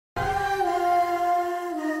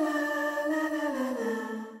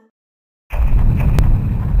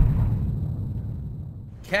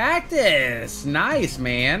Cactus! Nice,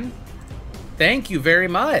 man. Thank you very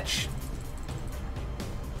much.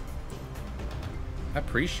 I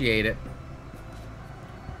appreciate it.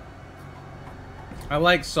 I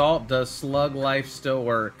like salt. Does slug life still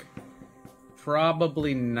work?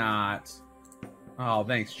 Probably not. Oh,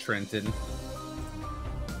 thanks, Trenton.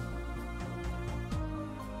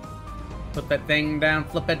 Put that thing down,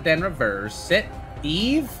 flip it, then reverse it.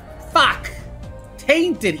 Eve? Fuck!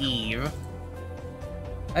 Tainted Eve.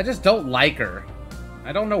 I just don't like her.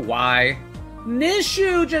 I don't know why.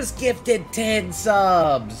 Nishu just gifted 10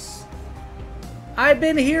 subs. I've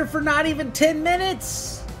been here for not even 10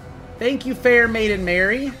 minutes. Thank you, Fair Maiden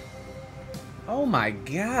Mary. Oh my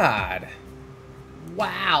god.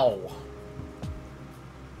 Wow.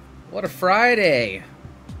 What a Friday.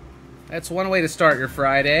 That's one way to start your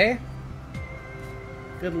Friday.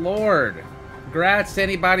 Good lord. Congrats to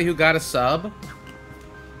anybody who got a sub.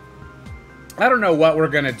 I don't know what we're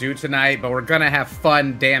gonna do tonight, but we're gonna have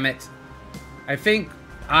fun, damn it. I think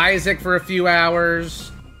Isaac for a few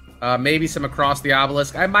hours. Maybe some Across the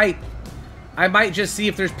Obelisk. I might just see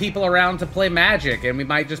if there's people around to play Magic, and we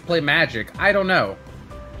might just play Magic. I don't know.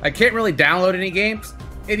 I can't really download any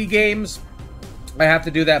games. I have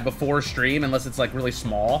to do that before stream, unless it's like really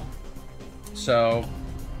small. So,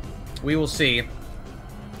 we will see.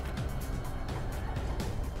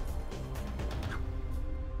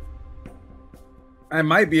 I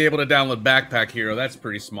might be able to download Backpack Hero. That's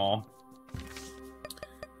pretty small.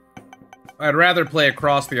 I'd rather play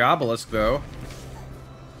Across the Obelisk, though.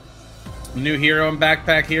 New Hero and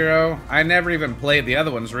Backpack Hero. I never even played the other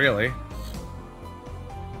ones, really.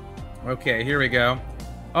 Okay, here we go.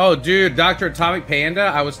 Oh, dude, Dr. Atomic Panda.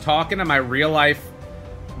 I was talking to my real-life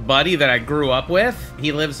buddy that I grew up with.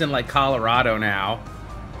 He lives in, like, Colorado now.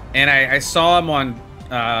 And I saw him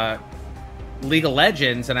on League of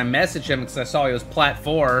Legends, and I messaged him because I saw he was Plat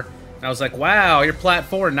 4. And I was like, wow, you're Plat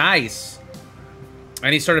 4, nice.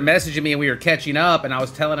 And he started messaging me, and we were catching up, and I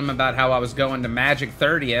was telling him about how I was going to Magic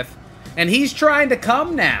 30th. And he's trying to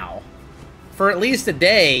come now for at least a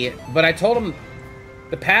day, but I told him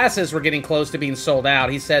the passes were getting close to being sold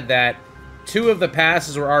out. He said that 2 of the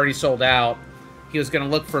passes were already sold out. He was going to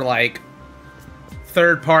look for, like,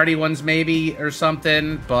 third-party ones maybe or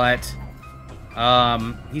something, but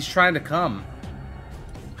he's trying to come.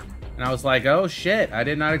 And I was like, oh, shit, I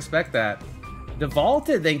did not expect that.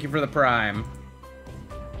 Devaulted, thank you for the Prime.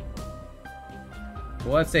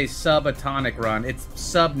 What's a subatonic run? It's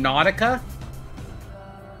Subnautica?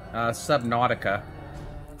 Subnautica.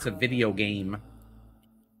 It's a video game.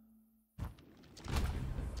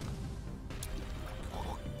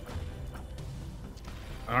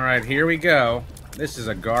 Alright, here we go. This is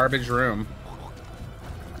a garbage room.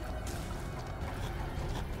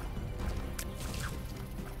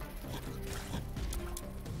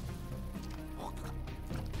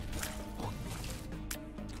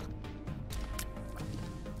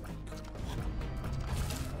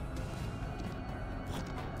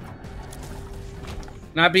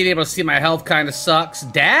 Not being able to see my health kind of sucks.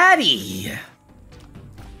 Daddy!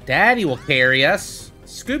 Daddy will carry us.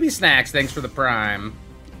 Scooby Snacks, thanks for the Prime.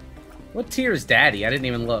 What tier is Daddy? I didn't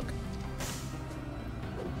even look.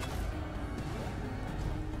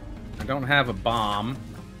 I don't have a bomb.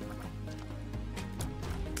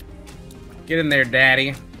 Get in there,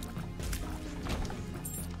 Daddy.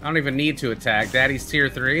 I don't even need to attack. Daddy's tier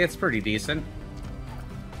 3. It's pretty decent.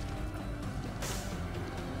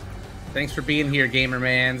 Thanks for being here,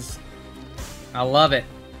 Gamermans. I love it.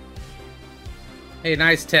 Hey,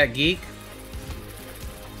 nice tech geek.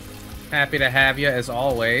 Happy to have you, as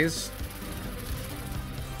always.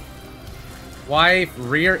 Wife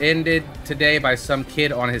rear-ended today by some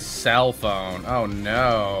kid on his cell phone. Oh,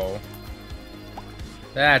 no.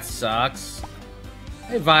 That sucks.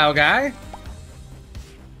 Hey, Vile Guy.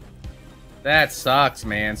 That sucks,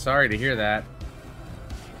 man. Sorry to hear that.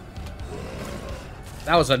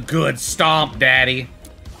 That was a good stomp, Daddy.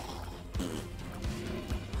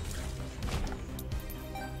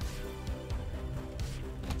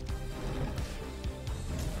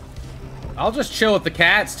 I'll just chill with the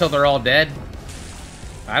cats till they're all dead.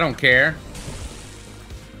 I don't care.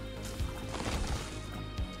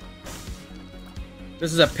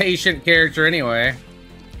 This is a patient character anyway.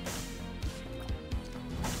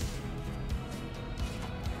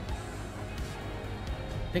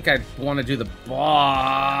 I think I want to do the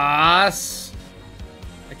boss.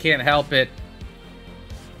 I can't help it.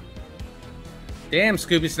 Damn,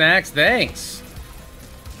 Scooby Snacks, thanks.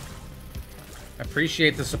 I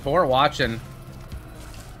appreciate the support watching.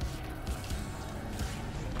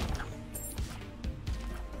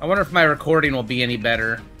 I wonder if my recording will be any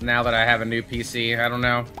better now that I have a new PC. I don't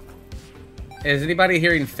know. Is anybody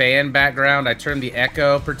hearing fan background? I turned the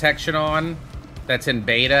echo protection on. That's in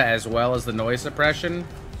beta as well as the noise suppression.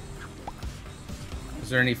 Is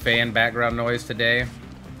there any fan background noise today?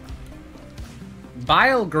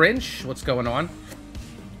 Bile Grinch, what's going on?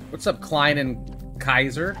 What's up, Klein and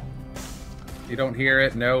Kaiser? You don't hear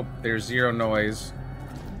it? Nope, there's zero noise.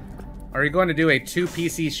 Are you going to do a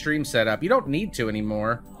 2-PC stream setup? You don't need to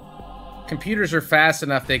anymore. Computers are fast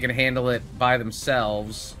enough they can handle it by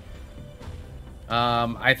themselves.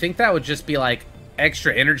 I think that would just be like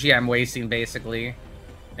extra energy I'm wasting, basically,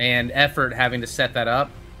 and effort having to set that up.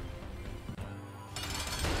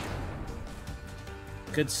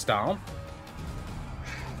 Good stomp.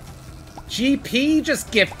 GP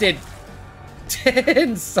just gifted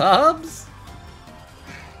 10 subs?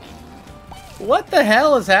 What the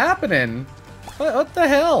hell is happening? What the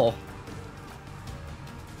hell?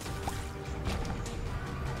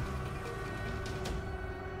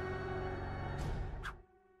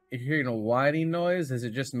 You're hearing a whining noise? Is it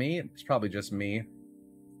just me? It's probably just me.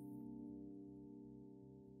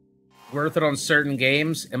 Worth it on certain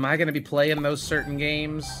games? Am I going to be playing those certain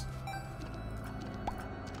games?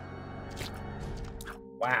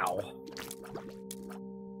 Wow.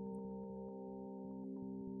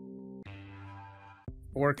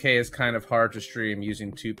 "4K is kind of hard to stream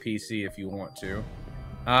using 2PC if you want to."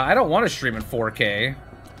 I don't want to stream in 4K.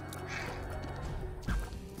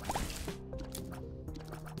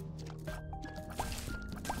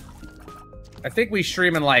 I think we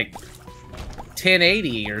stream in like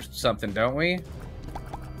 1080 or something, don't we?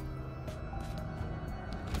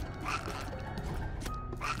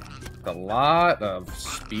 A lot of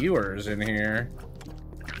spewers in here.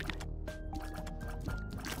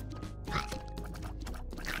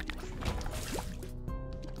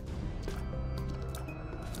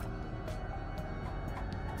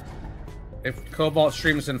 If Cobalt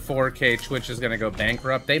streams in 4K, Twitch is gonna go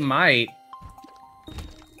bankrupt. They might.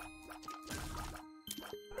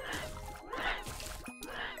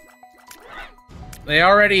 They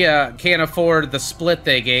already can't afford the split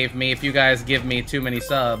they gave me if you guys give me too many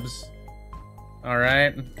subs.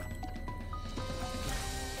 Alright.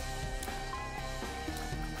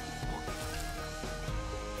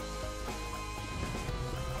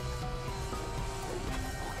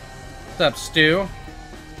 What's up, Stu?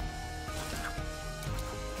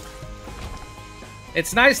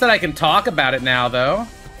 It's nice that I can talk about it now, though.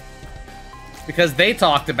 Because they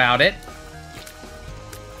talked about it.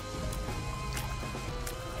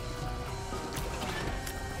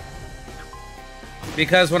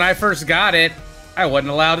 Because when I first got it, I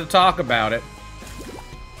wasn't allowed to talk about it.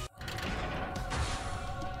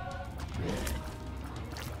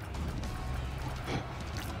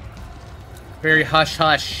 Very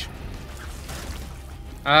hush-hush.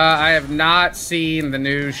 I have not seen the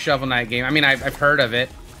new Shovel Knight game. I mean, I've heard of it.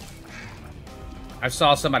 I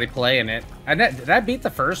saw somebody playing it. Did I beat the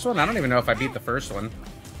first one? I don't even know if I beat the first one.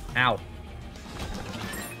 Ow.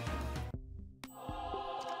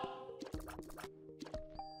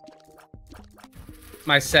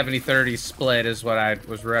 My 70-30 split is what I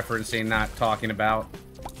was referencing, not talking about.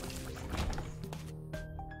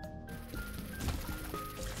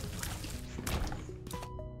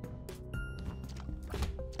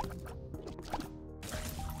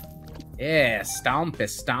 Yeah, stompy,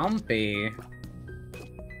 stompy.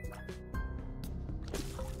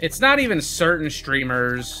 It's not even certain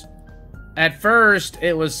streamers. At first,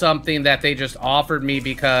 it was something that they just offered me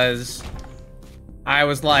because I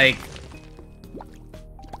was like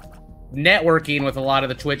networking with a lot of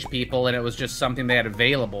the Twitch people, and it was just something they had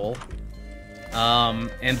available.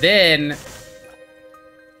 And then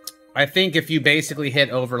I think if you basically hit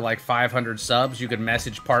over like 500 subs, you could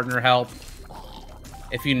message partner help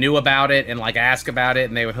if you knew about it and like ask about it,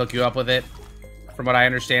 and they would hook you up with it, from what I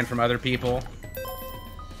understand from other people.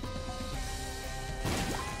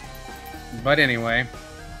 But anyway,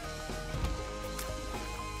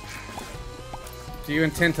 do you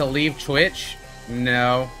intend to leave Twitch?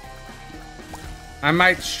 No. I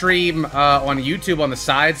might stream on YouTube on the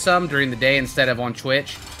side some during the day instead of on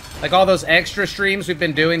Twitch. Like all those extra streams we've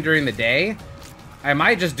been doing during the day, I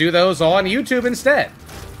might just do those on YouTube instead.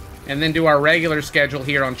 And then do our regular schedule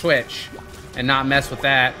here on Twitch and not mess with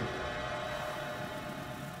that.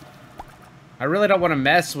 I really don't want to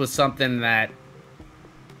mess with something that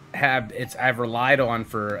I've relied on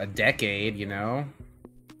for a decade, you know?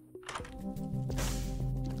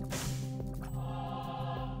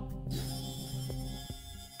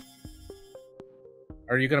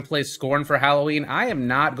 Are you going to play Scorn for Halloween? I am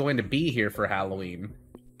not going to be here for Halloween.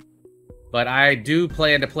 But I do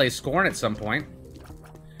plan to play Scorn at some point.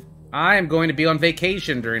 I am going to be on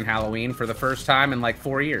vacation during Halloween for the first time in like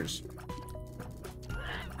 4 years.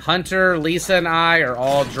 Hunter, Lisa, and I are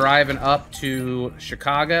all driving up to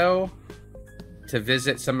Chicago to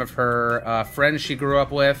visit some of her friends she grew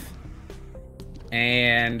up with.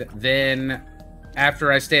 And then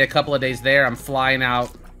after I stay a couple of days there, I'm flying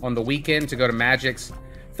out on the weekend to go to Magic's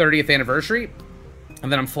 30th anniversary.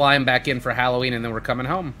 And then I'm flying back in for Halloween, and then we're coming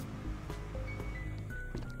home.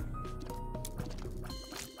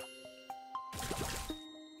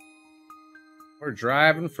 We're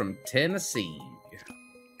driving from Tennessee.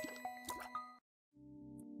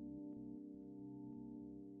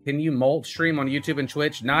 Can you molt stream on YouTube and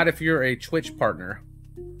Twitch? Not if you're a Twitch partner.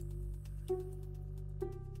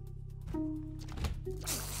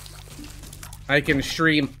 I can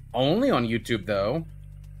stream only on YouTube, though.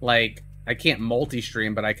 Like, I can't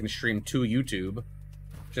multi-stream, but I can stream to YouTube.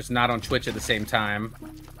 Just not on Twitch at the same time.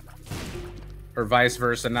 Or vice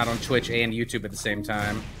versa, not on Twitch and YouTube at the same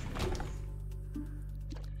time.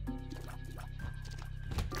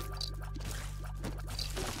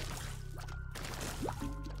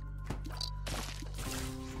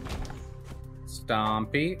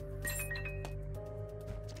 Stompy.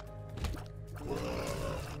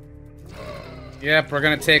 Yep, we're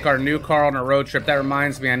gonna take our new car on a road trip. That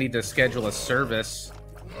reminds me, I need to schedule a service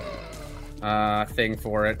thing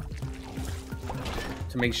for it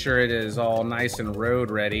to make sure it is all nice and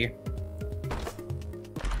road ready.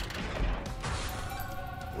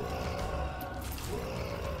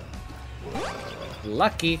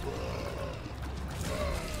 Lucky.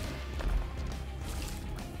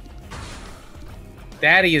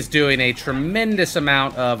 Daddy is doing a tremendous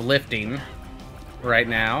amount of lifting right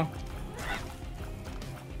now.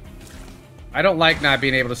 I don't like not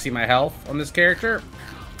being able to see my health on this character.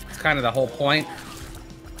 It's kind of the whole point.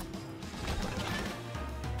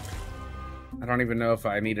 I don't even know if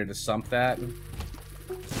I needed to sump that.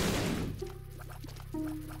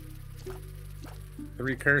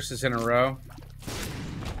 3 curses in a row.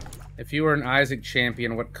 If you were an Isaac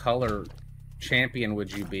champion, what color champion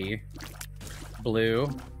would you be? Blue.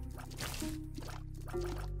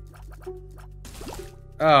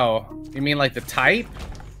 Oh, you mean like the type?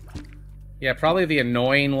 Yeah, probably the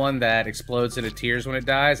annoying one that explodes into tears when it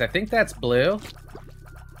dies. I think that's blue.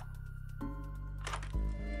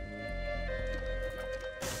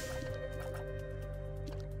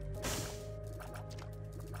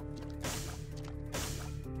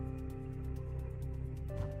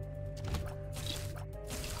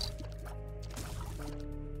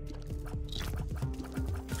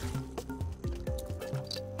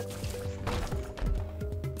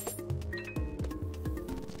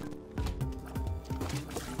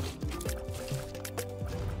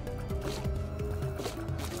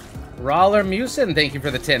 Roller Musin, thank you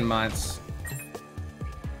for the 10 months.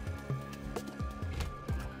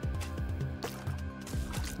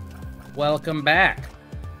 Welcome back.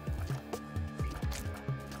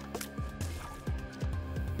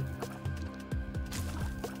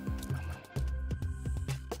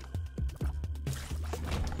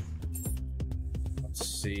 Let's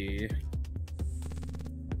see.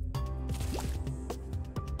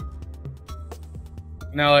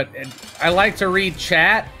 No, I like to read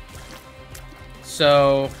chat.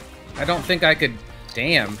 So, I don't think I could,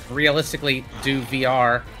 realistically do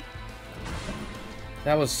VR.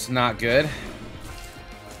 That was not good.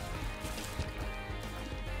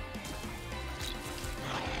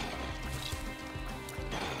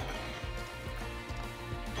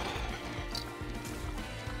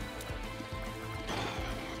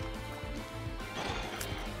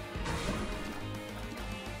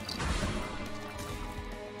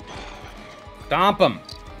 Stomp him.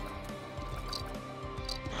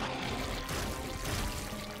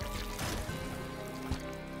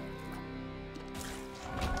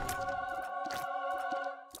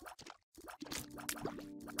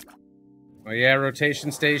 Oh yeah,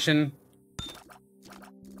 rotation station.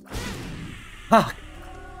 Fuck.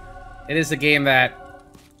 It is a game that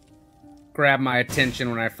grabbed my attention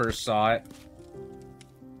when I first saw it.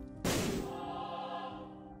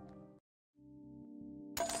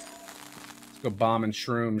 Let's go bombing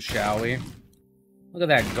shrooms, shall we? Look at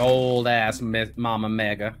that gold-ass Mama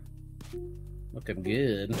Mega. Looking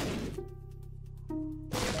good.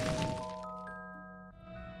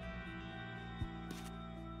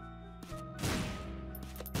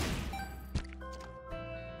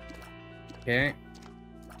 Okay.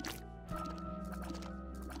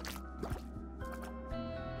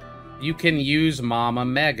 You can use Mama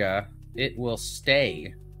Mega. It will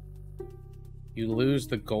stay. You lose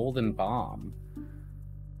the golden bomb.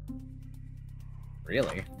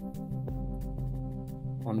 Really?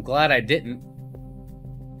 Well, I'm glad I didn't.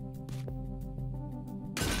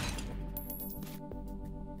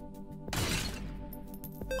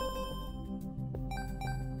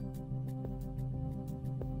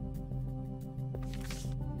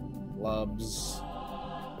 Gloves.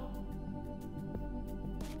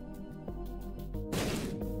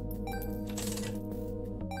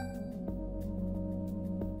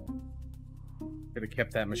 Could have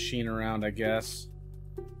kept that machine around, I guess.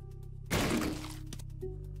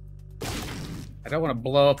 I don't want to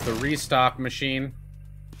blow up the restock machine.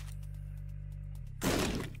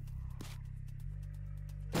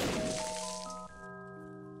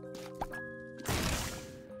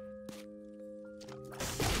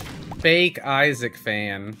 Fake Isaac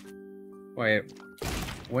fan. Wait,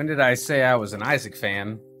 when did I say I was an Isaac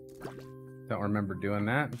fan? Don't remember doing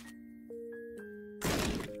that.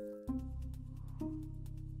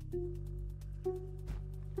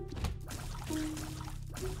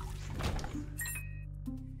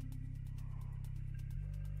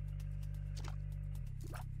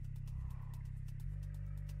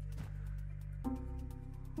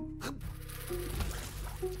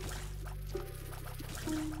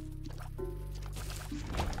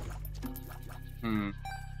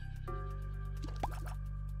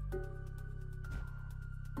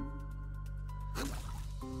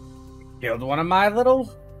 Killed one of my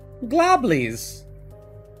little globlies.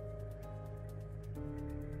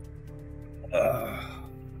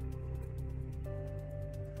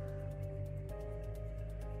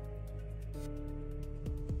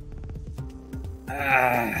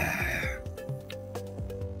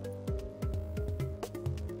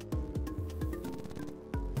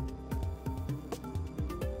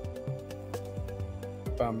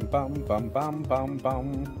 Bum bum bum bum bum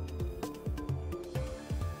bum.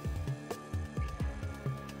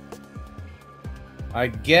 I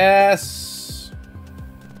guess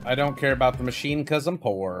I don't care about the machine because I'm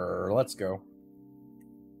poor. Let's go.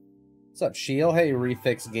 What's up, Shield? Hey,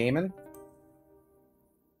 Refix Gaming.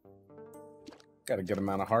 Got a good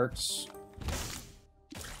amount of hearts.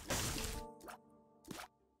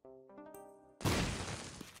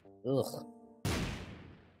 Ugh.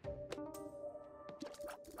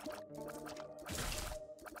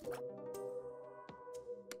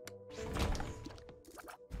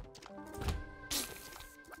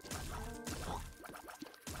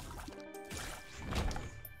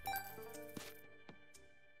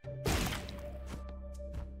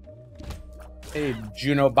 Hey,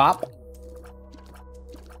 Juno Bop.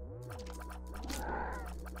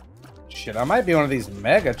 Shit, I might be one of these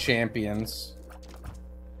mega champions.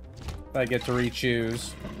 If I get to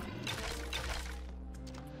re-choose.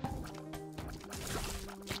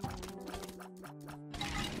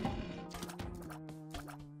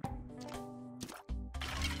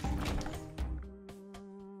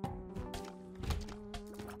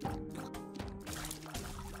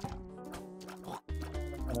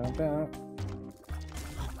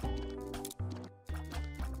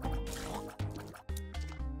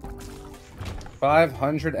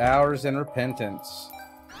 $500 hours in repentance.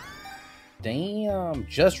 Damn,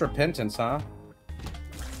 just repentance, huh?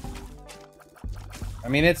 I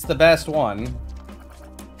mean, it's the best one.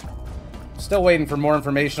 Still waiting for more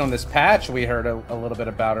information on this patch we heard a little bit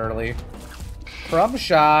about early. Crumb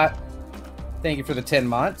Shot, thank you for the 10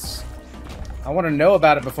 months. I want to know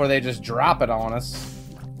about it before they just drop it on us.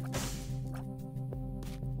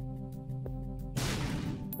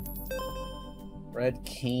 Red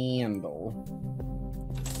candle.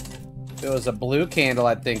 If it was a blue candle,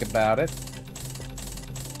 I'd think about it.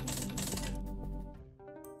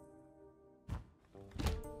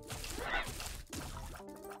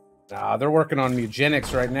 Nah, they're working on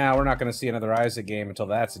Mugenics right now. We're not going to see another Isaac game until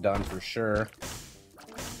that's done for sure.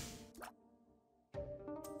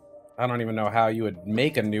 I don't even know how you would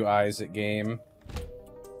make a new Isaac game.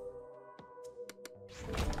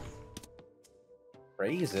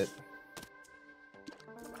 Raise it.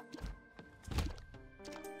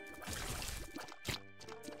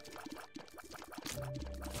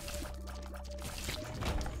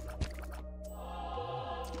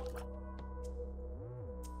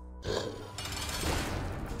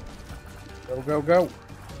 Go, go, go.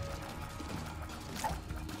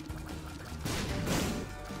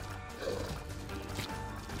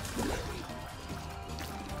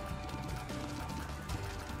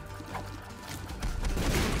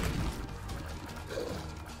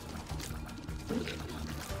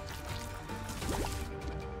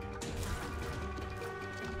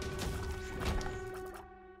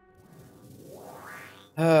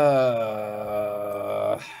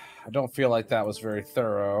 I don't feel like that was very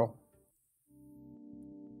thorough.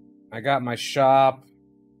 I got my shop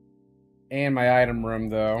and my item room,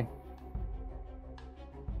 though.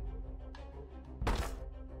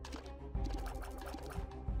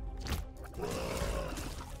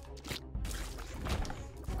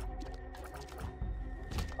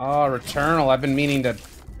 Oh, Returnal. I've been meaning to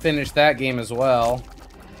finish that game as well.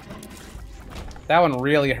 That one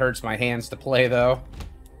really hurts my hands to play, though.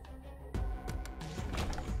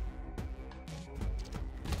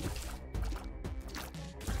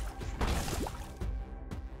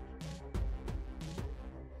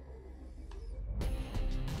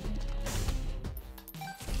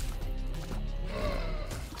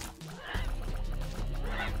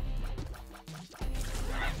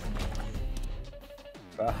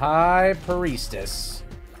 The High Priestess.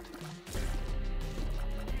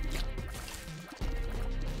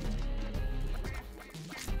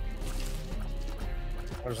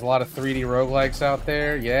 There's a lot of 3D roguelikes out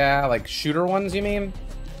there. Yeah, like shooter ones, you mean?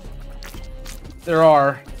 There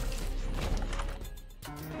are.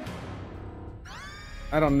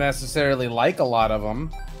 I don't necessarily like a lot of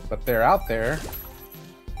them, but they're out there.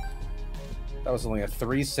 That was only a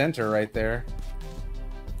 3 center right there.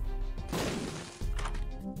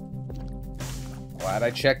 Glad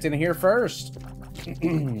I checked in here first.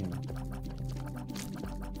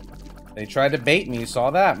 They tried to bait me, you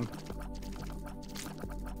saw that.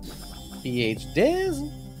 PH Diz.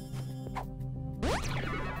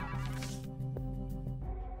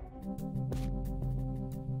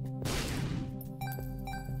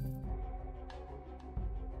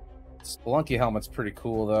 Spelunky helmet's pretty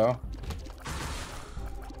cool, though.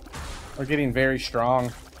 We're getting very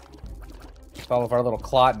strong with all of our little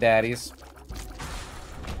clot daddies.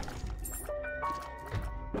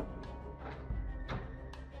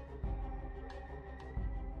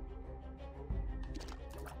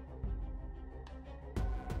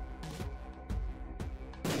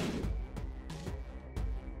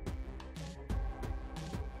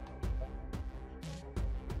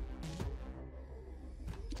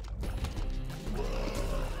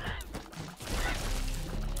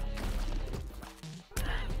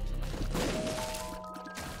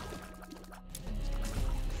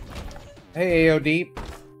 Hey, AOD.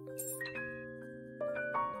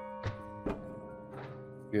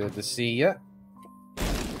 Good to see ya.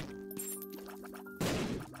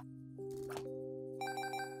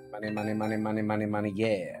 Money, money, money, money, money, money,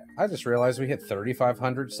 yeah. I just realized we hit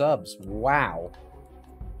 3,500 subs. Wow.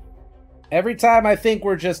 Every time I think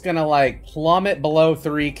we're just gonna, like, plummet below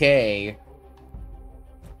 3K,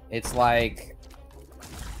 it's like,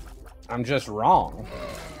 I'm just wrong.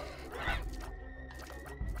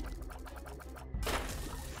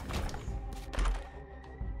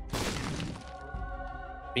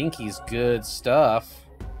 Binky's good stuff.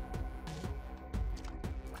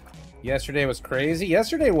 Yesterday was crazy.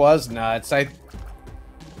 Yesterday was nuts. I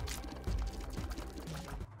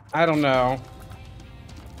don't know.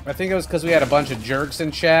 I think it was because we had a bunch of jerks in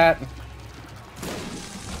chat.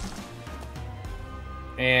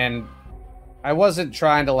 And I wasn't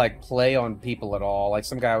trying to, like, play on people at all. Like,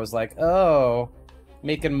 some guy was like, oh,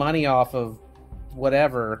 making money off of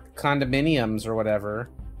whatever, condominiums or whatever.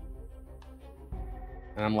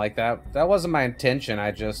 And I'm like, that wasn't my intention.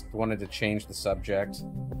 I just wanted to change the subject.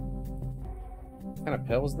 What kind of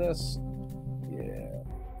pill is this? Yeah.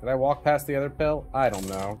 Did I walk past the other pill? I don't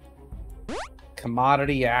know.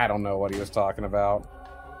 Commodity? I don't know what he was talking about.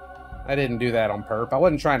 I didn't do that on purpose. I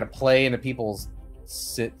wasn't trying to play into people's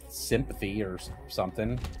sympathy or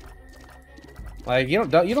something. Like, you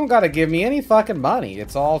don't gotta give me any fucking money.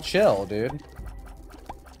 It's all chill, dude.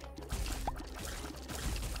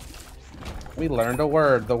 We learned a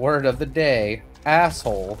word, the word of the day.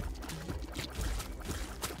 Asshole.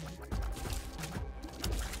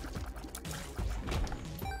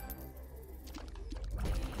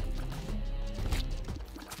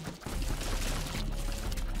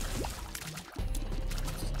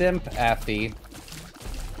 Sympathy.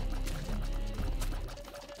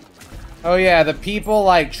 Oh yeah, the people,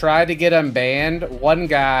 like, tried to get him banned. One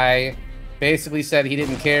guy basically said he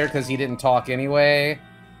didn't care because he didn't talk anyway.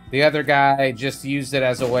 The other guy just used it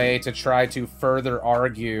as a way to try to further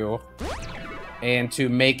argue and to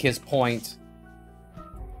make his point.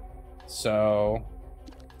 So,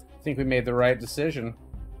 I think we made the right decision.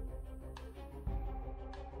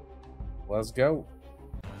 Let's go.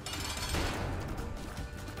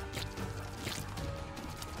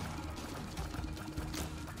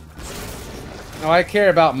 No, I care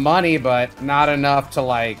about money, but not enough to,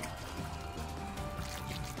 like,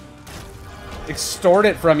 extort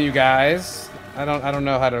it from you guys. I don't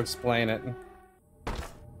know how to explain it.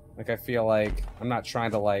 Like, I feel like I'm not trying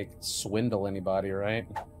to, like, swindle anybody, right?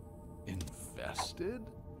 invested?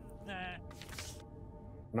 I'm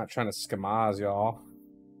not trying to schmaz, y'all.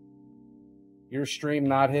 Your stream,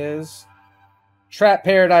 not his. Trap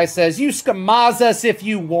Paradise says, you schmaz us if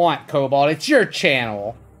you want, Cobalt. It's your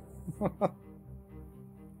channel.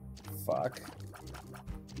 Fuck.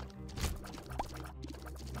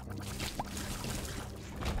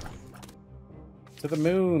 To the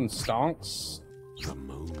moon, stonks. The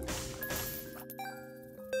moon.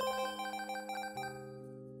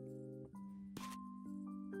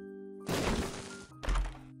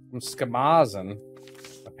 I'm schmazing,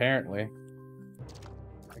 apparently.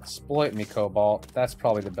 Exploit me, Cobalt. That's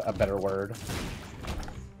probably a better word.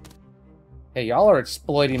 Hey, y'all are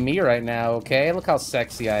exploiting me right now, okay? Look how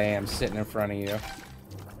sexy I am sitting in front of you.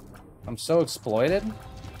 I'm so exploited.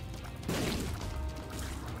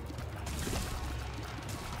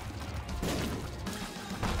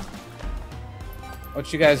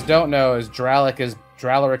 What you guys don't know is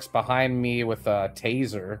Draleric's behind me with a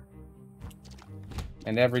taser.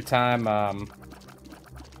 And every time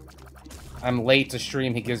I'm late to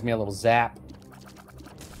stream, he gives me a little zap.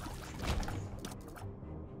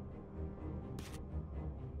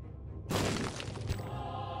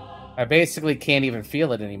 I basically can't even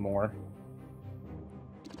feel it anymore.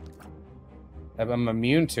 I'm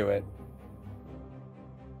immune to it.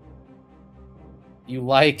 You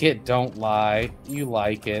like it, don't lie. You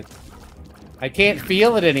like it. I can't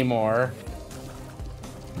feel it anymore.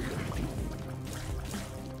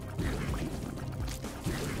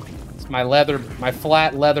 It's my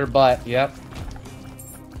flat leather butt, yep.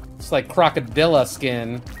 It's like crocodilla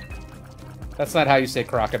skin. That's not how you say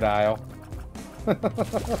crocodile.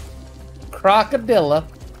 Crocodilla.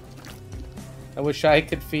 I wish I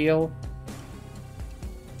could feel.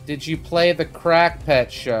 Did you play the Crack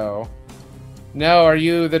Pet show? No, are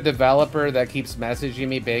you the developer that keeps messaging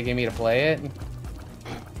me, begging me to play it?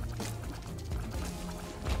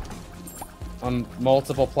 On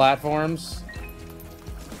multiple platforms?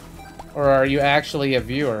 Or are you actually a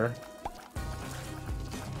viewer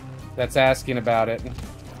that's asking about it?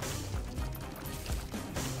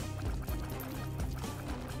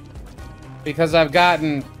 Because I've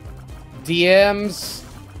gotten DMs.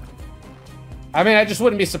 I mean, I just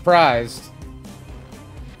wouldn't be surprised.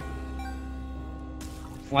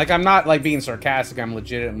 Like, I'm not, like, being sarcastic. I'm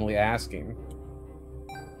legitimately asking.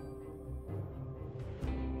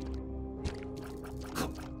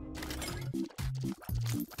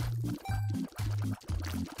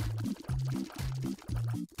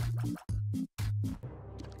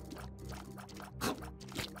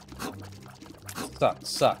 Suck,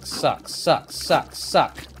 suck, suck, suck, suck,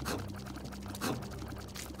 suck.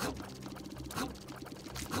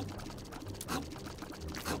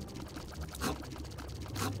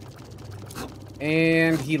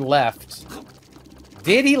 And he left.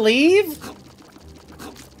 Did he leave?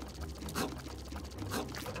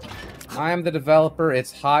 I am the developer.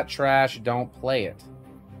 It's hot trash. Don't play it.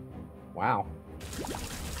 Wow.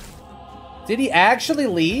 Did he actually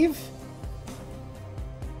leave?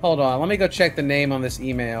 Hold on. Let me go check the name on this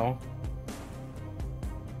email.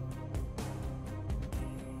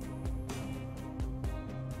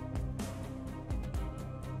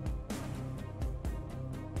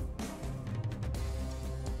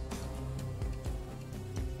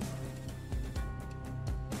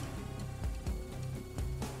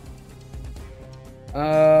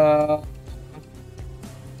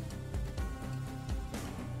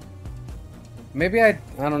 Maybe I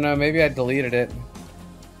don't know, maybe I deleted it.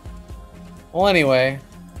 Well, anyway.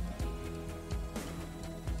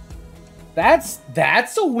 That's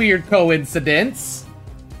a weird coincidence.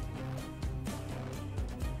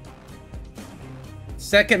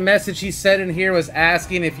 Second message he said in here was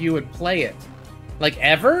asking if you would play it. Like,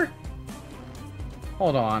 ever?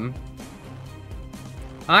 Hold on.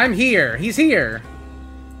 I'm here. He's here.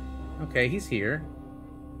 Okay, he's here.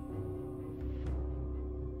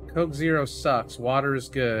 Coke Zero sucks. Water is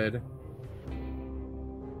good.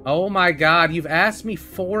 Oh my god, you've asked me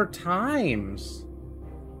 4 times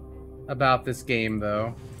about this game,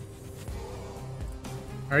 though.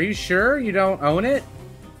 Are you sure you don't own it?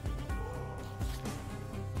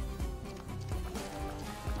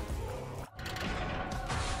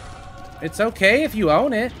 It's okay if you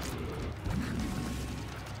own it.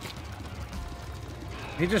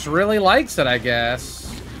 He just really likes it, I guess.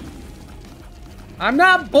 I'm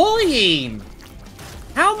not bullying!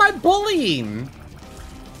 How am I bullying?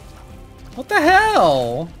 What the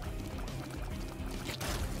hell?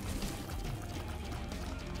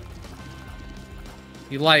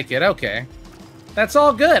 You like it? Okay. That's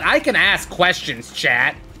all good. I can ask questions,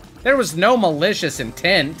 chat. There was no malicious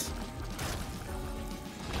intent.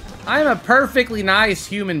 I'm a perfectly nice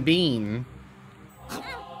human being.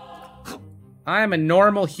 I am a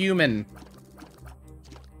normal human.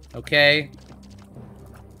 Okay?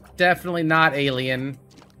 Definitely not alien.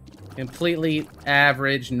 Completely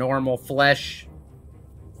average, normal flesh.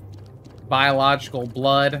 Biological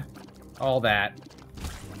blood. All that.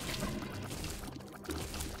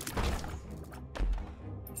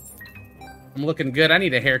 I'm looking good. I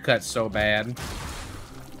need a haircut so bad.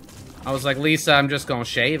 I was like, Lisa, I'm just gonna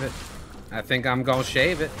shave it. I think I'm gonna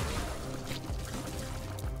shave it.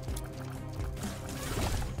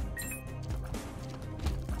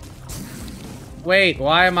 Wait,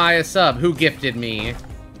 why am I a sub? Who gifted me?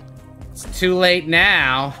 It's too late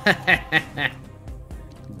now.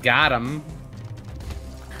 Got him.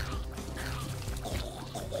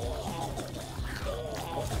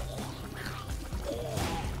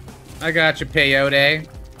 I got you, Peyote.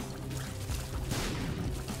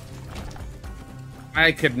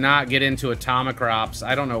 I could not get into Atomic Crops.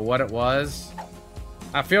 I don't know what it was.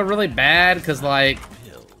 I feel really bad because, like,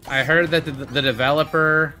 I heard that the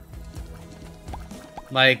developer,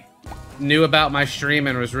 like, knew about my stream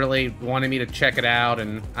and was really wanting me to check it out,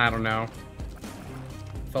 and I don't know.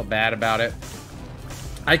 Felt bad about it.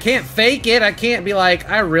 I can't fake it. I can't be like,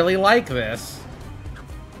 I really like this.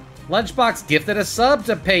 Lunchbox gifted a sub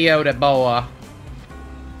to Peyote Boa.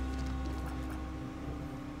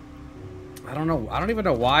 I don't know. I don't even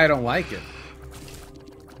know why I don't like it.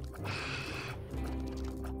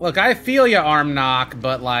 Look, I feel ya, Arm Knock,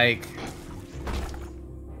 but like,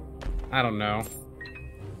 I don't know.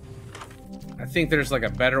 I think there's like a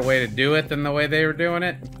better way to do it than the way they were doing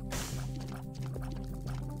it.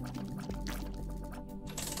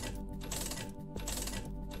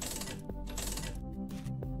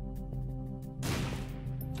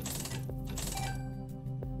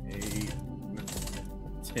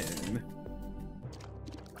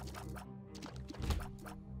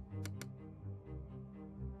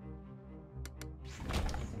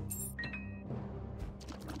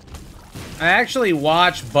 I actually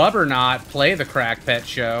watched Bubbernot play the Crack Pet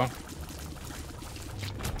show.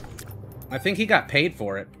 I think he got paid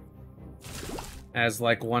for it. As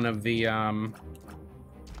like one of the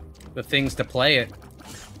things to play it.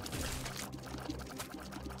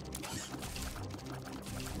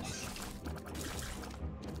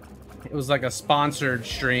 It was like a sponsored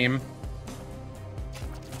stream.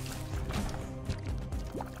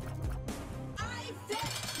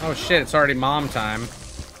 Oh shit, it's already mom time.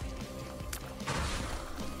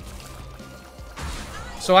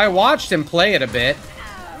 So I watched him play it a bit.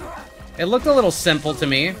 It looked a little simple to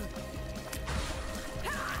me.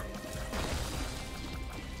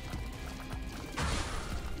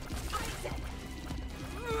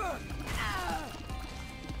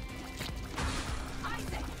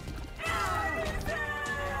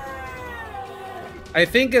 I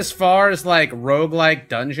think as far as like roguelike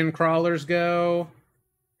dungeon crawlers go,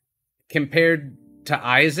 compared to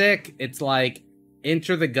Isaac, it's like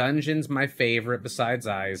Enter the Gungeon's my favorite besides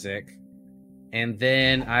Isaac. And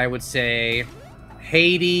then I would say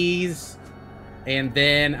Hades. And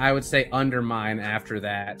then I would say Undermine after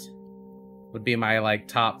that. Would be my like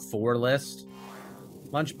top 4 list.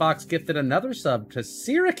 Lunchbox gifted another sub to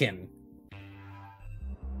Sirican.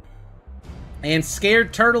 And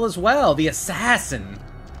Scared Turtle as well, the assassin.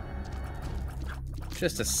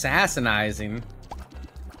 Just assassinizing.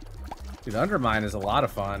 Dude, Undermine is a lot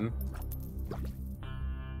of fun.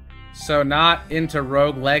 So not into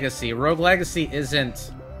Rogue Legacy. Rogue Legacy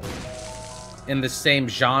isn't in the same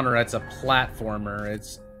genre. It's a platformer.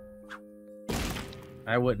 It's...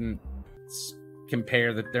 I wouldn't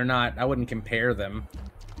compare that. They're not... I wouldn't compare them.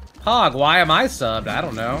 Hog, why am I subbed? I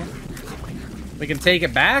don't know. We can take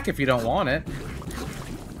it back if you don't want it.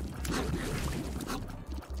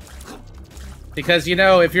 Because, you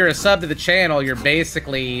know, if you're a sub to the channel, you're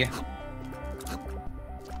basically...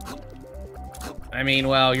 I mean,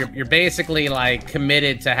 well, you're basically, like,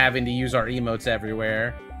 committed to having to use our emotes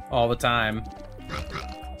everywhere, all the time.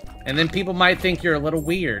 And then people might think you're a little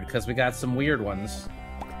weird, because we got some weird ones.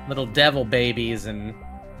 Little devil babies, and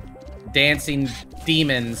dancing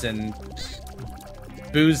demons, and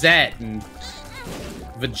Boozette, and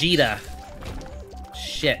Vegeta.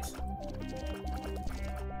 Shit.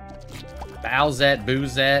 Bowsette,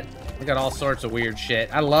 Boozette. We got all sorts of weird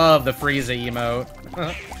shit. I love the Frieza emote.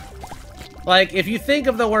 Like, if you think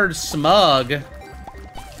of the word smug,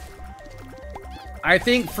 I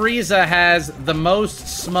think Frieza has the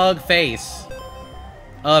most smug face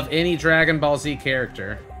of any Dragon Ball Z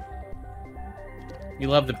character. You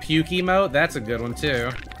love the puke emote? That's a good one, too.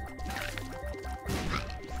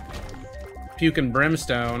 Puke and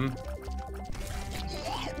Brimstone.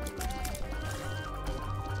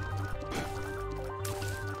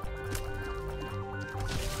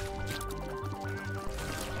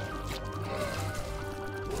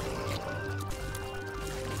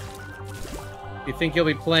 You think you'll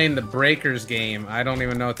be playing the Breakers game? I don't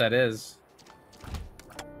even know what that is.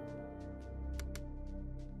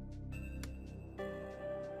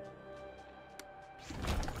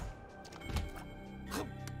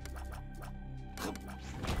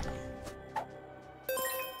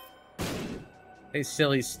 Hey,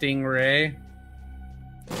 silly Stingray.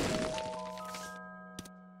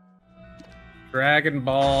 Dragon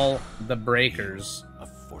Ball The Breakers. A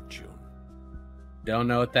fortune. Don't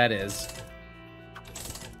know what that is.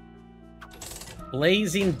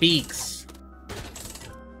 Blazing Beaks.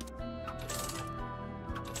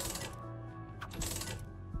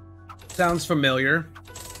 Sounds familiar.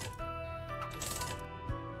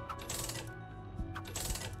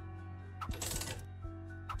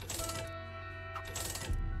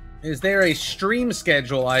 Is there a stream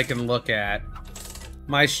schedule I can look at?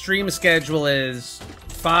 My stream schedule is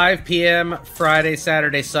 5 p.m. Friday,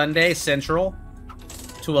 Saturday, Sunday, Central,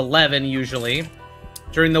 to 11 usually.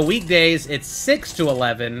 During the weekdays, it's 6 to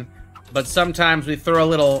 11, but sometimes we throw a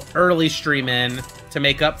little early stream in to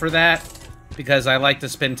make up for that, because I like to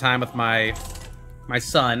spend time with my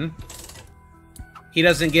son. He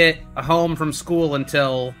doesn't get home from school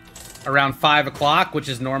until around 5 o'clock, which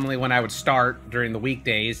is normally when I would start during the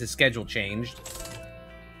weekdays. His schedule changed.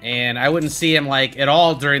 And I wouldn't see him, like, at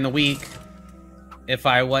all during the week if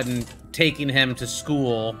I wasn't taking him to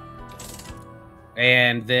school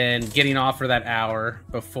and then getting off for that hour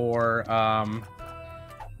before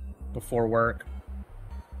work.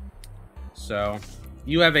 So,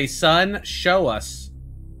 you have a son? Show us.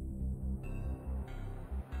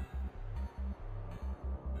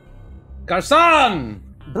 Garçon!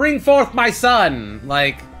 Bring forth my son!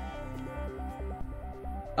 Like,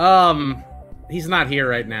 he's not here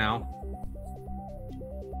right now.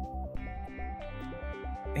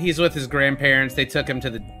 He's with his grandparents. They took him to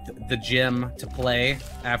the gym to play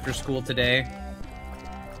after school today.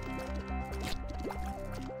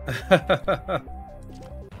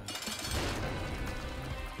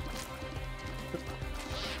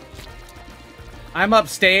 I'm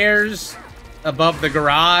upstairs above the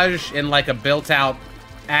garage in like a built-out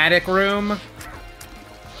attic room.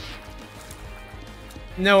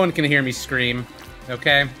 No one can hear me scream,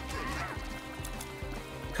 okay?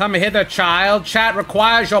 Come hither, child. Chat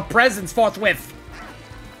requires your presence forthwith.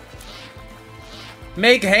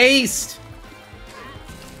 Make haste.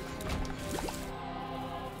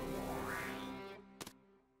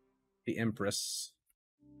 The Empress.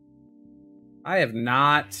 I have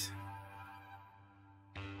not...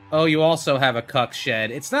 Oh, you also have a cuck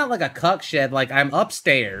shed. It's not like a cuck shed, like I'm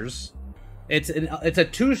upstairs. It's a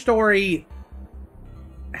 2-story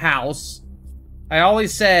house. I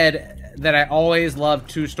always said that I always loved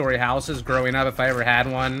 2-story houses growing up. If I ever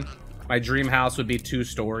had one, my dream house would be 2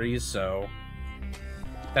 stories, so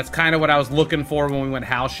that's kind of what I was looking for when we went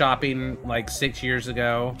house shopping like 6 years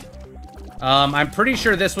ago. I'm pretty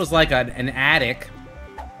sure this was like an attic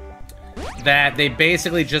that they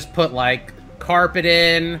basically just put like carpet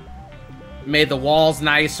in, made the walls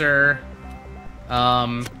nicer,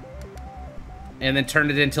 and then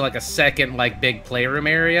turned it into like a second like big playroom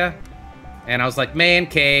area. And I was like, man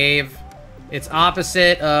cave. It's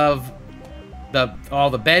opposite of all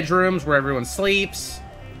the bedrooms where everyone sleeps,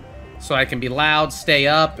 so I can be loud, stay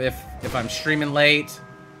up if I'm streaming late.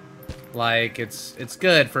 Like, it's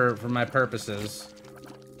good for my purposes.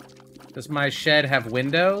 Does my shed have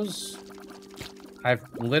windows? I've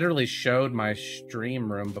literally showed my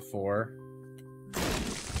stream room before.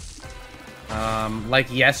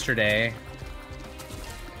 Like yesterday.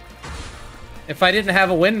 If I didn't have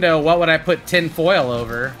a window, what would I put tin foil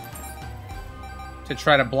over? To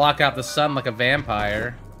try to block out the sun like a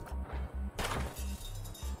vampire.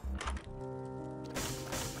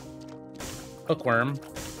 Hookworm.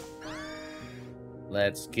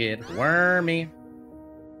 Let's get wormy.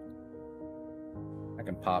 I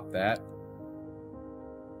can pop that.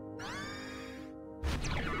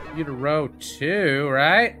 You to row 2,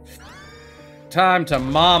 right? Time to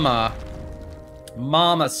mama.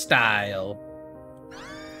 Mama style.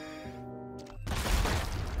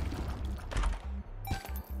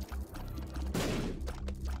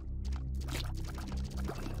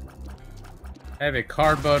 I have a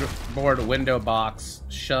cardboard window box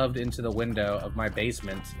shoved into the window of my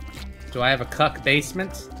basement. Do I have a cuck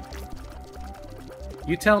basement?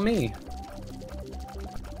 You tell me.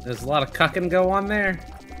 There's a lot of cucking go on there.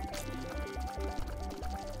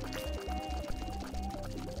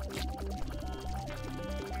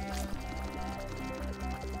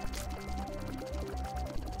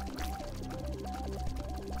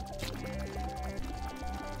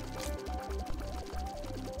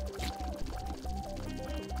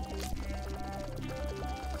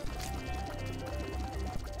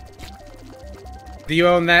 Do you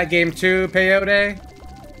own that game too, Peyote?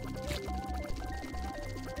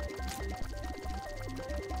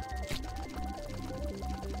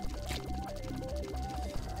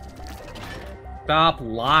 Stop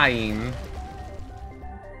lying.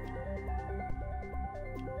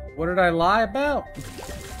 What did I lie about?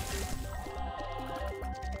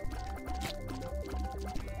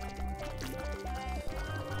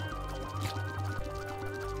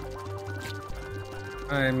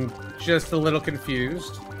 I'm just a little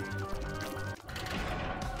confused.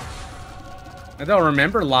 I don't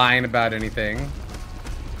remember lying about anything.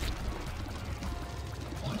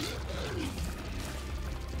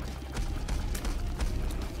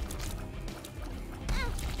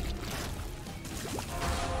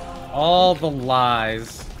 All the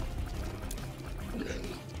lies.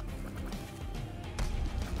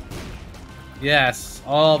 Yes,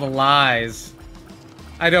 all the lies.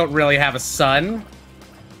 I don't really have a son.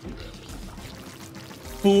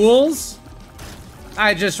 Fools.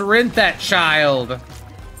 I just rent that child.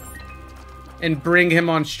 And bring him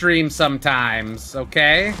on stream sometimes,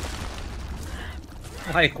 okay?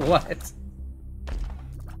 Like what?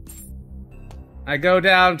 I go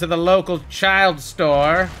down to the local child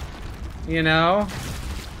store. You know?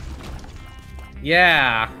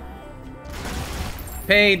 Yeah.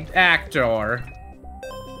 Paid actor.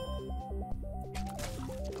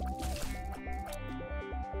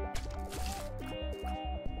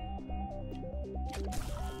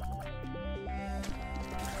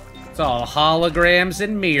 It's all holograms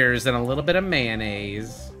and mirrors and a little bit of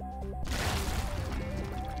mayonnaise.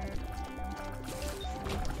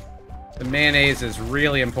 The mayonnaise is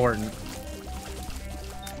really important.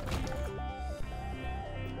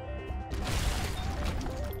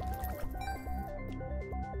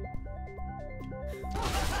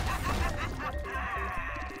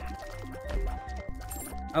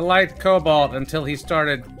 I liked Cobalt until he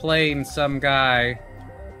started playing some guy,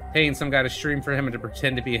 paying some guy to stream for him and to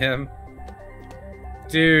pretend to be him.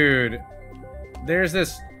 Dude, there's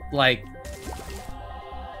this, like,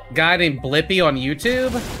 guy named Blippi on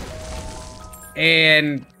YouTube,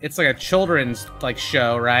 and it's like a children's, like,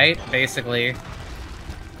 show, right? Basically.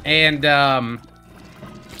 And,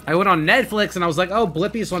 I went on Netflix and I was like, oh,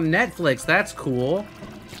 Blippi's on Netflix, that's cool.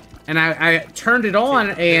 And I turned it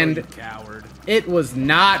on and it was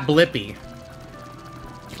not Blippi.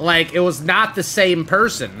 Like, it was not the same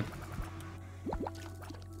person.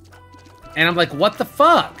 And I'm like, what the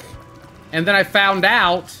fuck? And then I found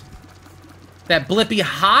out that Blippi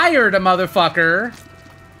hired a motherfucker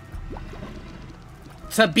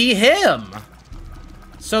to be him.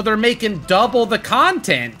 So they're making double the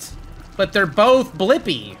content, but they're both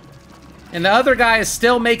Blippi. And the other guy is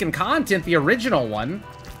still making content, the original one.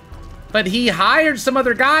 But he hired some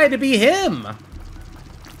other guy to be him.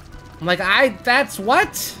 I'm like, that's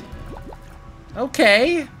what?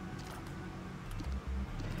 Okay.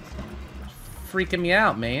 Freaking me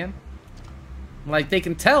out, man. I'm like, they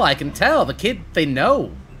can tell, I can tell. The kid, they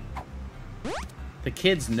know. The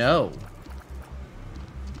kids know.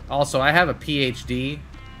 Also, I have a PhD.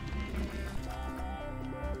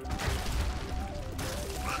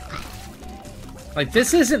 Like,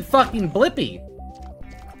 this isn't fucking Blippi.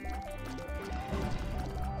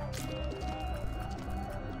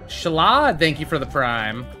 Shalad, thank you for the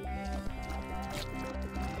prime.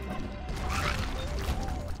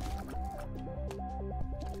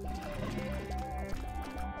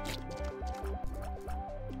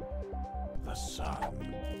 The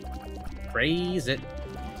sun. Praise it.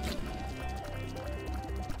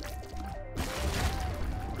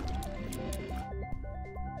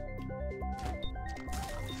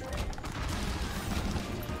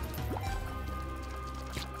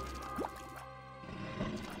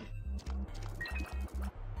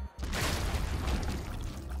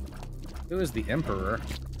 Who is the Emperor?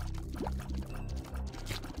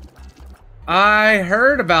 I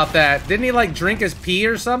heard about that. Didn't he, like, drink his pee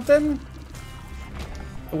or something?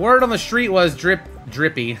 The word on the street was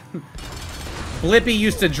drippy. Blippi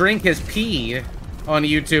used to drink his pee on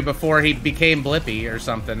YouTube before he became Blippi or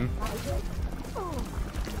something.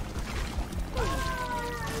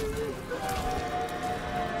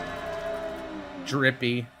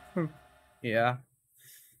 Drippy. Yeah.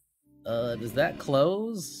 Does that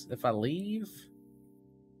close if I leave?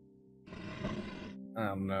 I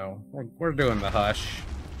don't know. We're doing the hush.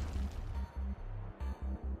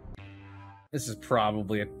 This is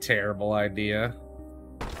probably a terrible idea.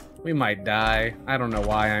 We might die. I don't know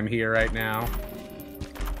why I'm here right now.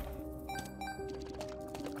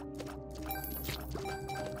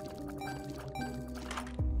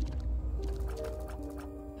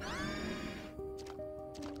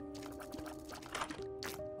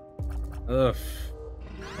 Ugh.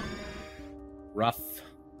 Rough.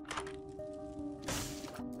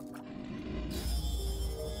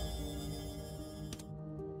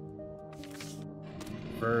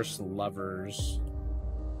 First lovers.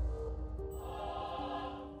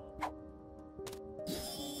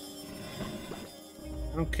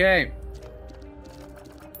 Okay.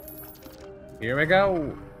 Here we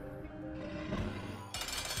go.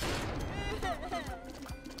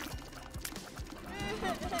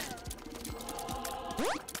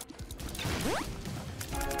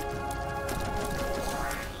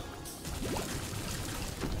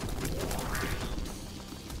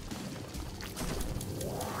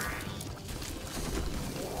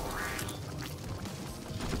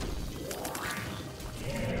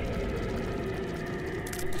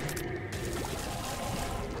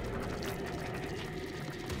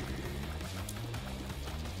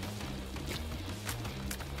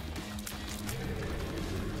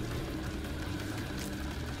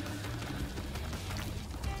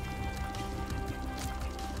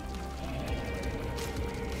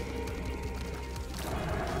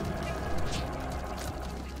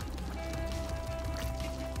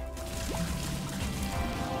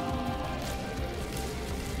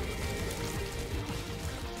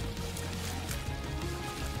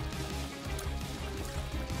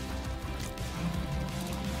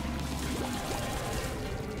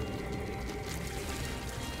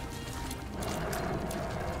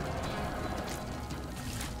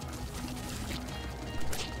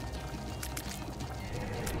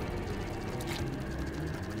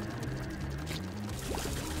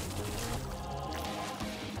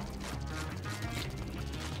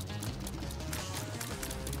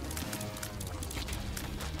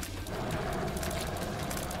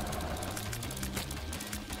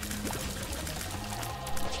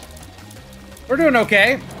 We're doing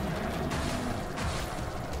okay.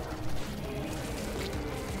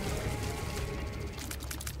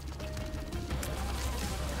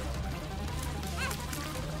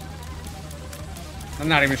 I'm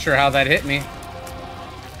not even sure how that hit me.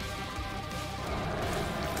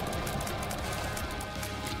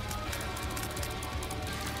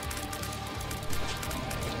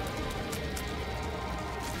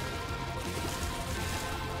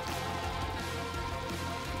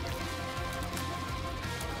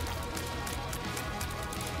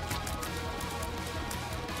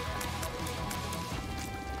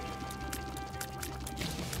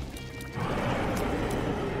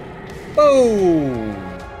 Boom!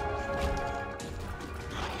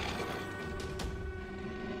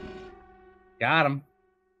 Got him.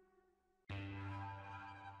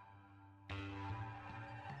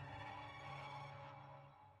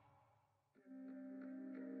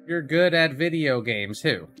 You're good at video games,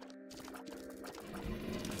 who?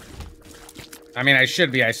 I mean, I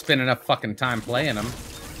should be. I spend enough fucking time playing them.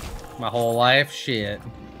 My whole life, shit.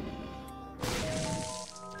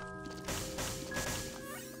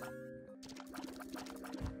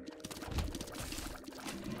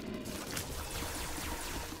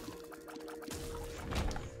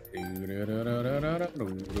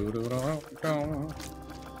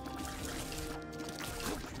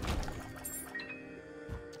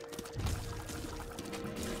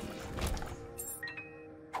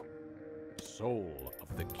 Soul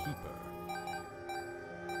of the Keeper.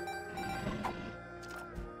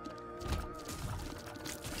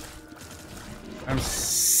 I'm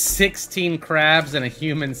 16 crabs in a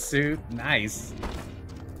human suit. Nice.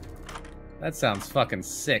 That sounds fucking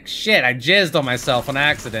sick. Shit, I jizzed on myself on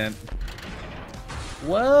accident.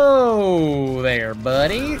 Whoa there,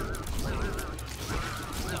 buddy.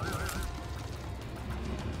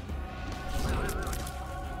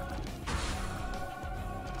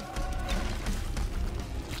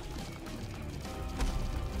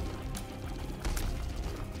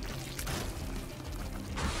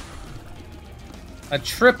 A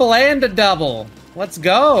triple and a double. Let's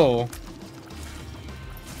go.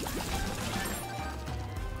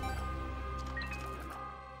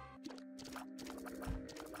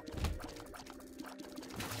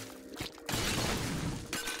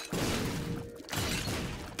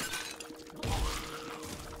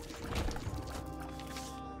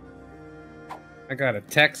 I got a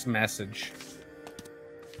text message.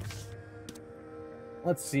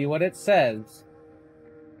 Let's see what it says.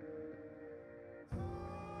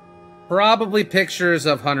 Probably pictures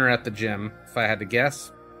of Hunter at the gym, if I had to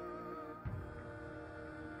guess.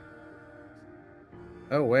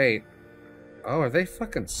 Oh, wait. Oh, are they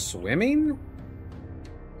fucking swimming?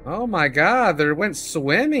 Oh my god, they went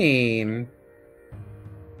swimming.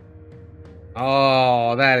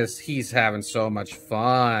 Oh, he's having so much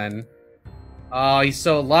fun. Oh, he's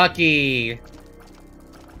so lucky.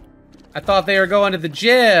 I thought they were going to the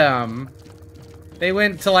gym. They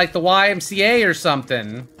went to, like, the YMCA or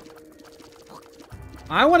something.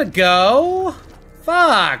 I want to go.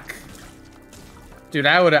 Fuck. Dude,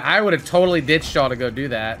 I would have totally ditched y'all to go do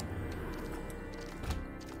that.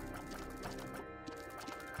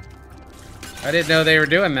 I didn't know they were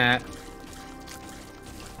doing that.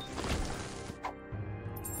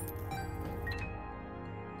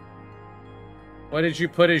 What did you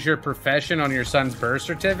put as your profession on your son's birth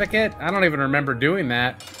certificate? I don't even remember doing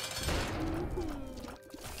that.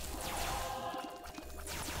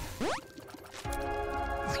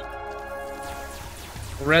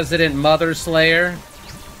 Resident Mother Slayer.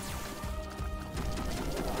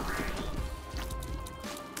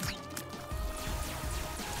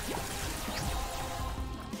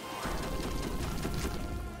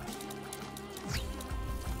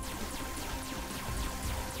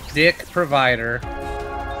 Dick provider.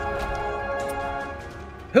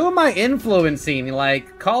 Who am I influencing?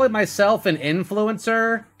 Like, calling myself an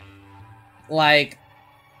influencer? Like,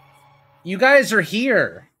 you guys are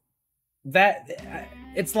here. That,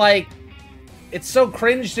 it's like, it's so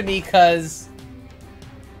cringe to me because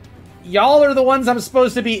y'all are the ones I'm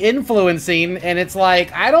supposed to be influencing, and it's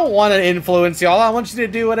like, I don't want to influence y'all. I want you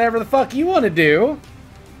to do whatever the fuck you want to do.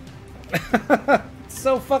 It's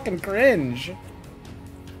so fucking cringe.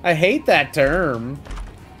 I hate that term.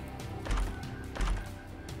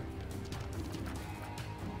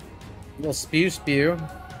 Little spew.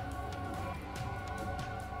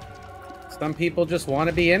 Some people just want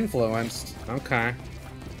to be influenced. Okay.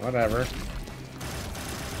 Whatever.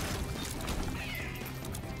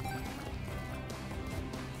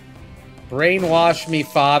 Brainwash me,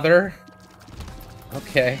 father.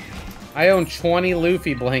 Okay. I own 20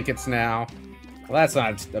 Luffy blankets now. Well, that's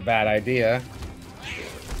not a bad idea.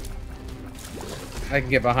 I can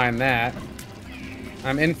get behind that.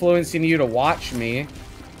 I'm influencing you to watch me.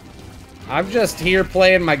 I'm just here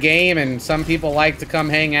playing my game, and some people like to come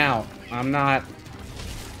hang out. I'm not...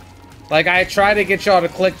 Like, I try to get y'all to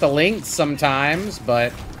click the links sometimes,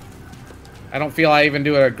 but I don't feel I even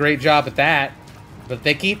do a great job at that. But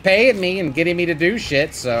they keep paying me and getting me to do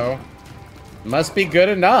shit, so... Must be good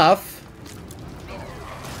enough.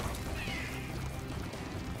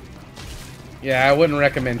 Yeah, I wouldn't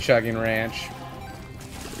recommend chugging ranch.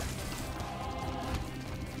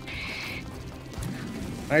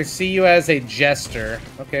 I see you as a jester.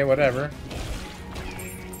 Okay, whatever.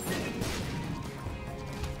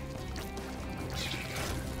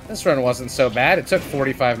 This run wasn't so bad. It took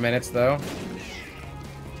 45 minutes, though.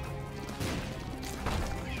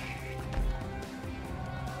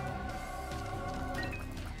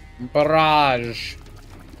 Barrage.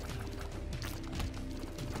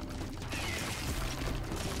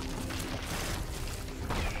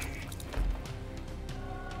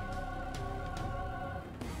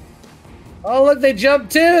 Oh, look, they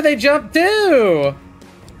jumped too! They jumped too!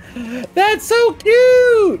 That's so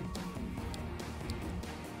cute!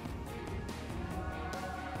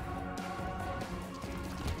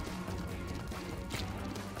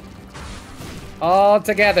 All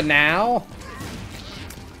together now.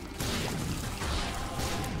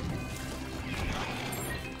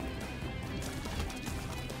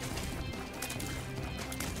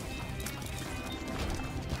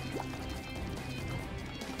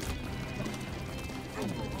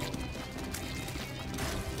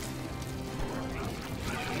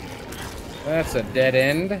 That's a dead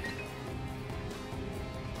end.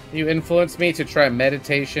 You influenced me to try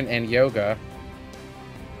meditation and yoga.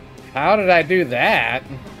 How did I do that?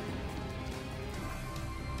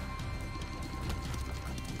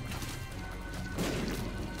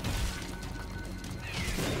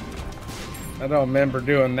 I don't remember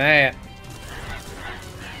doing that.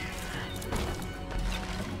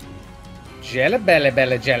 Jelly belly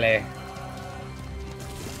belly jelly.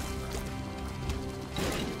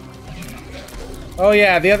 Oh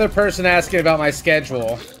yeah, the other person asking about my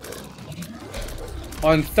schedule.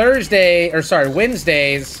 On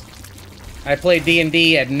Wednesdays, I play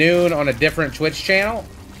D&D at noon on a different Twitch channel.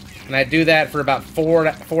 And I do that for about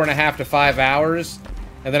 4.5 to 5 hours.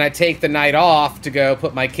 And then I take the night off to go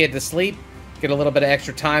put my kid to sleep, get a little bit of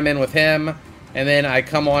extra time in with him. And then I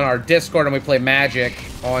come on our Discord and we play Magic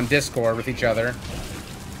on Discord with each other,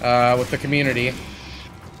 with the community.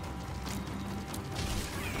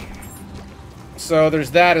 So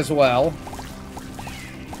there's that as well.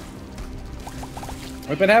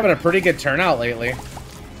 We've been having a pretty good turnout lately.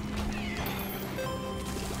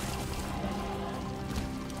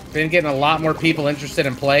 Been getting a lot more people interested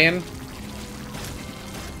in playing.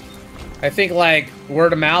 I think, like,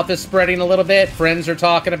 word of mouth is spreading a little bit. Friends are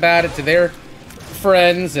talking about it to their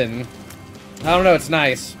friends, and I don't know, it's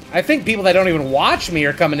nice. I think people that don't even watch me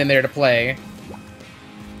are coming in there to play.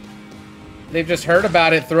 They've just heard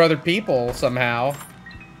about it through other people somehow.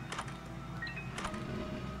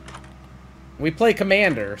 We play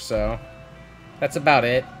Commander, so that's about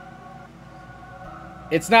it.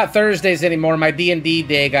 It's not Thursdays anymore. My D&D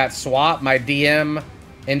day got swapped. My DM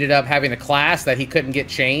ended up having a class that he couldn't get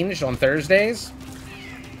changed on Thursdays.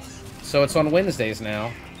 So it's on Wednesdays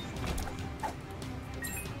now.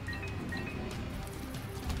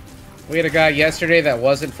 We had a guy yesterday that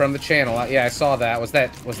wasn't from the channel. Yeah, I saw that. Was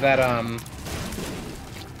that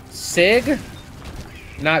Sig?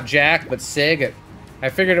 Not Jack, but Sig. I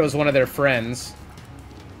figured it was one of their friends.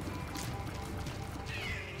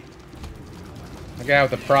 A guy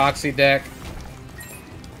with a proxy deck.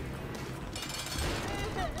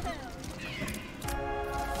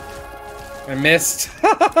 I missed.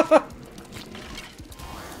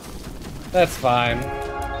 That's fine.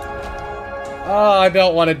 Oh, I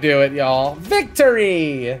don't want to do it, y'all.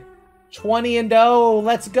 Victory! 20-0.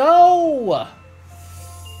 Let's go!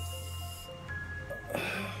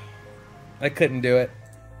 I couldn't do it.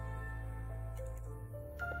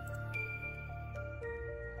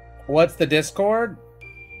 What's the Discord?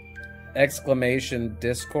 Exclamation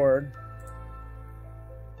Discord.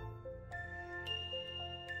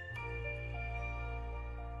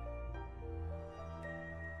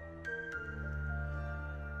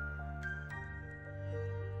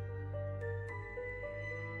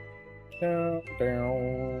 Down,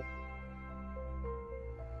 down.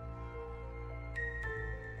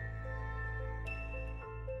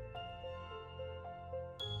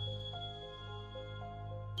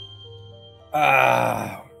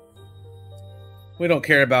 Ah. We don't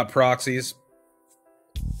care about proxies.